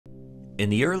In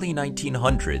the early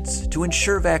 1900s, to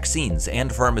ensure vaccines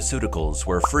and pharmaceuticals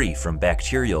were free from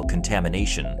bacterial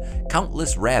contamination,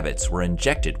 countless rabbits were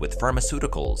injected with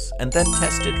pharmaceuticals and then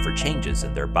tested for changes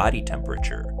in their body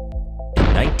temperature.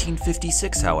 In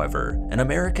 1956, however, an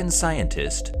American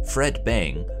scientist, Fred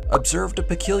Bang, observed a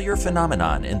peculiar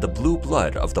phenomenon in the blue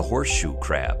blood of the horseshoe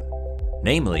crab.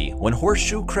 Namely, when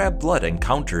horseshoe crab blood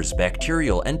encounters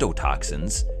bacterial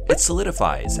endotoxins, it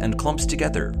solidifies and clumps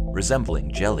together,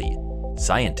 resembling jelly.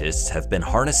 Scientists have been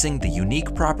harnessing the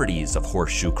unique properties of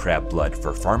horseshoe crab blood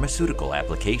for pharmaceutical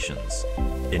applications.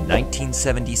 In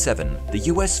 1977, the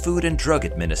U.S. Food and Drug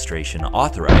Administration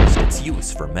authorized its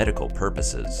use for medical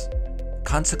purposes.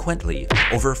 Consequently,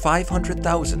 over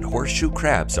 500,000 horseshoe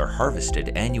crabs are harvested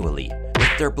annually,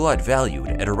 with their blood valued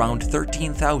at around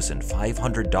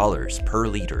 $13,500 per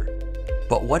liter.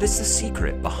 But what is the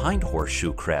secret behind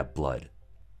horseshoe crab blood?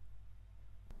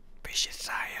 Vicious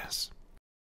science.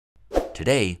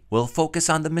 Today, we'll focus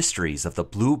on the mysteries of the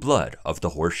blue blood of the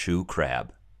horseshoe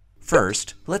crab.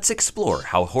 First, let's explore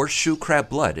how horseshoe crab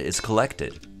blood is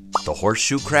collected. The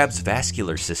horseshoe crab's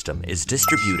vascular system is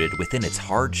distributed within its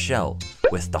hard shell,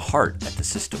 with the heart at the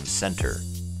system's center.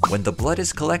 When the blood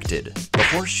is collected, the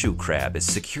horseshoe crab is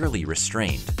securely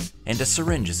restrained, and a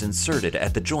syringe is inserted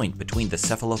at the joint between the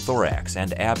cephalothorax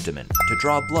and abdomen to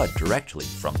draw blood directly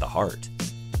from the heart.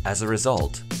 As a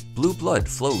result, blue blood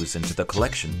flows into the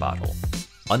collection bottle.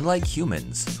 Unlike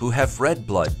humans, who have red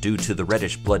blood due to the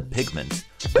reddish blood pigment,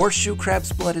 horseshoe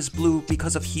crab's blood is blue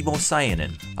because of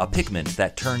hemocyanin, a pigment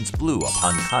that turns blue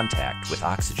upon contact with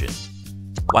oxygen.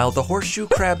 While the horseshoe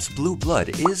crab's blue blood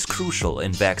is crucial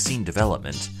in vaccine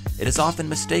development, it is often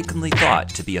mistakenly thought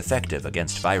to be effective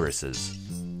against viruses.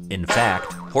 In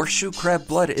fact, horseshoe crab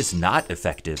blood is not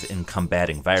effective in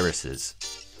combating viruses.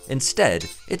 Instead,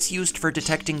 it's used for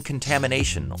detecting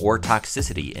contamination or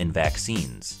toxicity in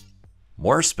vaccines.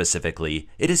 More specifically,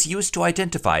 it is used to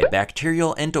identify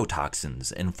bacterial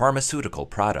endotoxins in pharmaceutical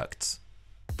products.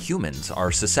 Humans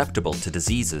are susceptible to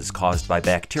diseases caused by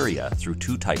bacteria through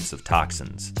two types of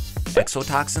toxins: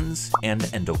 exotoxins and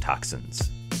endotoxins.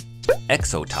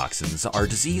 Exotoxins are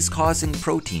disease-causing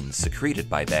proteins secreted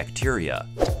by bacteria,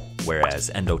 whereas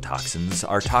endotoxins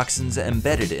are toxins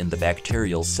embedded in the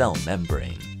bacterial cell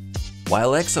membrane.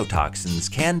 While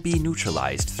exotoxins can be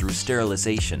neutralized through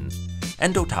sterilization,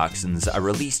 endotoxins are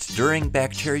released during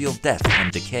bacterial death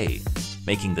and decay,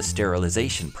 making the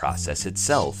sterilization process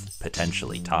itself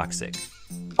potentially toxic.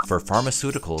 For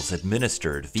pharmaceuticals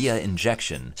administered via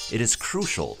injection, it is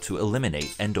crucial to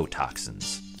eliminate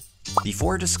endotoxins.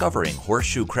 Before discovering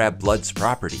horseshoe crab blood's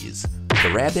properties,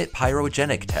 the rabbit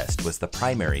pyrogenic test was the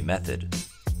primary method.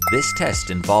 This test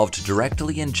involved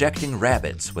directly injecting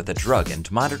rabbits with a drug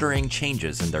and monitoring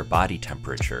changes in their body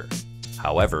temperature.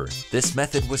 However, this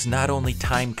method was not only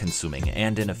time-consuming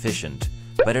and inefficient,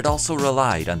 but it also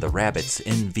relied on the rabbit's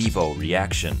in vivo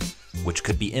reaction, which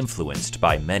could be influenced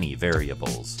by many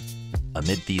variables.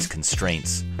 Amid these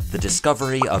constraints, the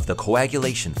discovery of the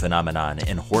coagulation phenomenon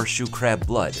in horseshoe crab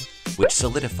blood, which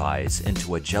solidifies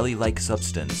into a jelly-like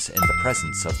substance in the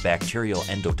presence of bacterial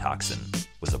endotoxin,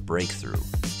 was a breakthrough.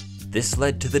 This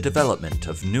led to the development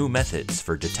of new methods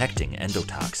for detecting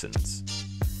endotoxins.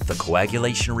 The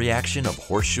coagulation reaction of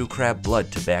horseshoe crab blood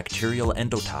to bacterial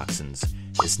endotoxins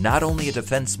is not only a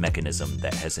defense mechanism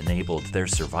that has enabled their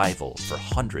survival for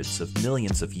hundreds of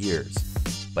millions of years,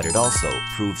 but it also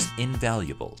proves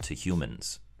invaluable to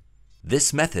humans.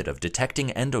 This method of detecting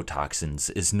endotoxins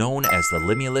is known as the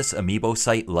limulus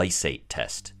amoebocyte lysate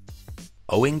test.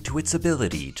 Owing to its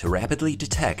ability to rapidly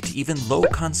detect even low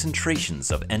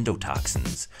concentrations of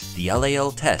endotoxins, the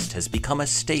LAL test has become a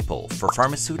staple for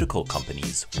pharmaceutical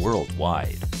companies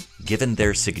worldwide. Given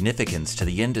their significance to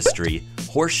the industry,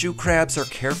 horseshoe crabs are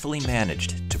carefully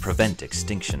managed to prevent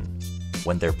extinction.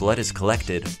 When their blood is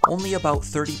collected, only about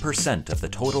 30% of the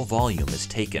total volume is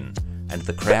taken, and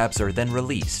the crabs are then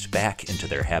released back into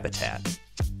their habitat.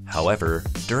 However,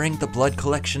 during the blood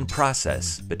collection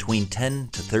process, between 10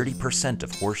 to 30%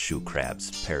 of horseshoe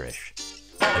crabs perish.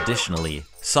 Additionally,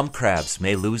 some crabs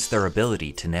may lose their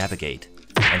ability to navigate,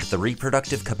 and the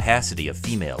reproductive capacity of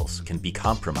females can be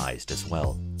compromised as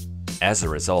well. As a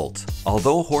result,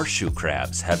 although horseshoe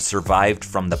crabs have survived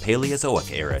from the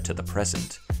Paleozoic era to the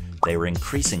present, they are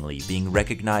increasingly being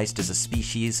recognized as a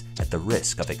species at the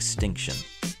risk of extinction.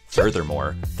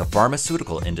 Furthermore, the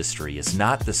pharmaceutical industry is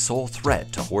not the sole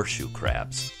threat to horseshoe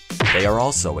crabs. They are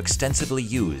also extensively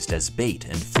used as bait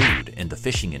and food in the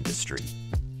fishing industry.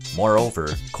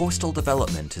 Moreover, coastal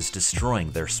development is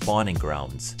destroying their spawning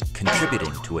grounds,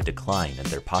 contributing to a decline in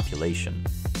their population.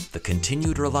 The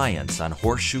continued reliance on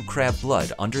horseshoe crab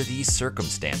blood under these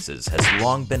circumstances has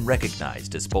long been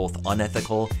recognized as both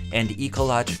unethical and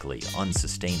ecologically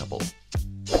unsustainable.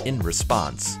 In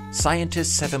response,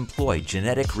 scientists have employed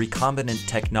genetic recombinant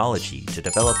technology to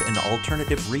develop an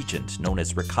alternative reagent known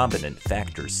as recombinant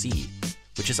factor C,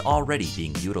 which is already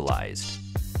being utilized.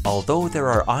 Although there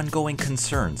are ongoing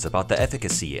concerns about the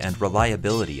efficacy and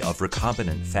reliability of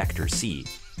recombinant factor C,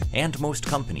 and most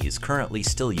companies currently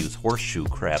still use horseshoe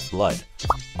crab blood,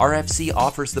 RFC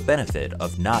offers the benefit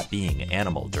of not being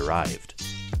animal-derived.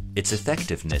 Its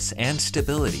effectiveness and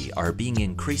stability are being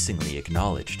increasingly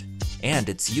acknowledged, and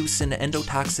its use in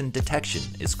endotoxin detection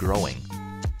is growing.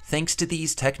 Thanks to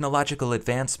these technological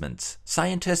advancements,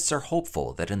 scientists are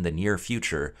hopeful that in the near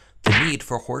future, the need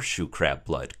for horseshoe crab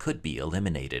blood could be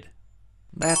eliminated.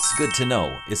 That's good to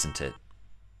know, isn't it?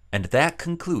 And that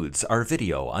concludes our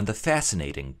video on the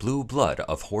fascinating blue blood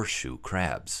of horseshoe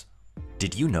crabs.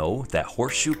 Did you know that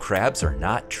horseshoe crabs are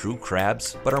not true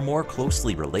crabs, but are more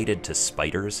closely related to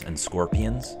spiders and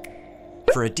scorpions?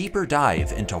 For a deeper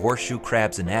dive into horseshoe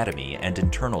crab's anatomy and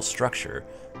internal structure,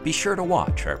 be sure to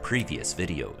watch our previous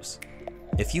videos.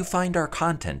 If you find our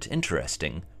content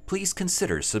interesting, please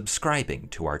consider subscribing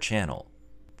to our channel.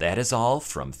 That is all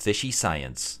from Fishy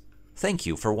Science. Thank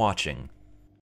you for watching.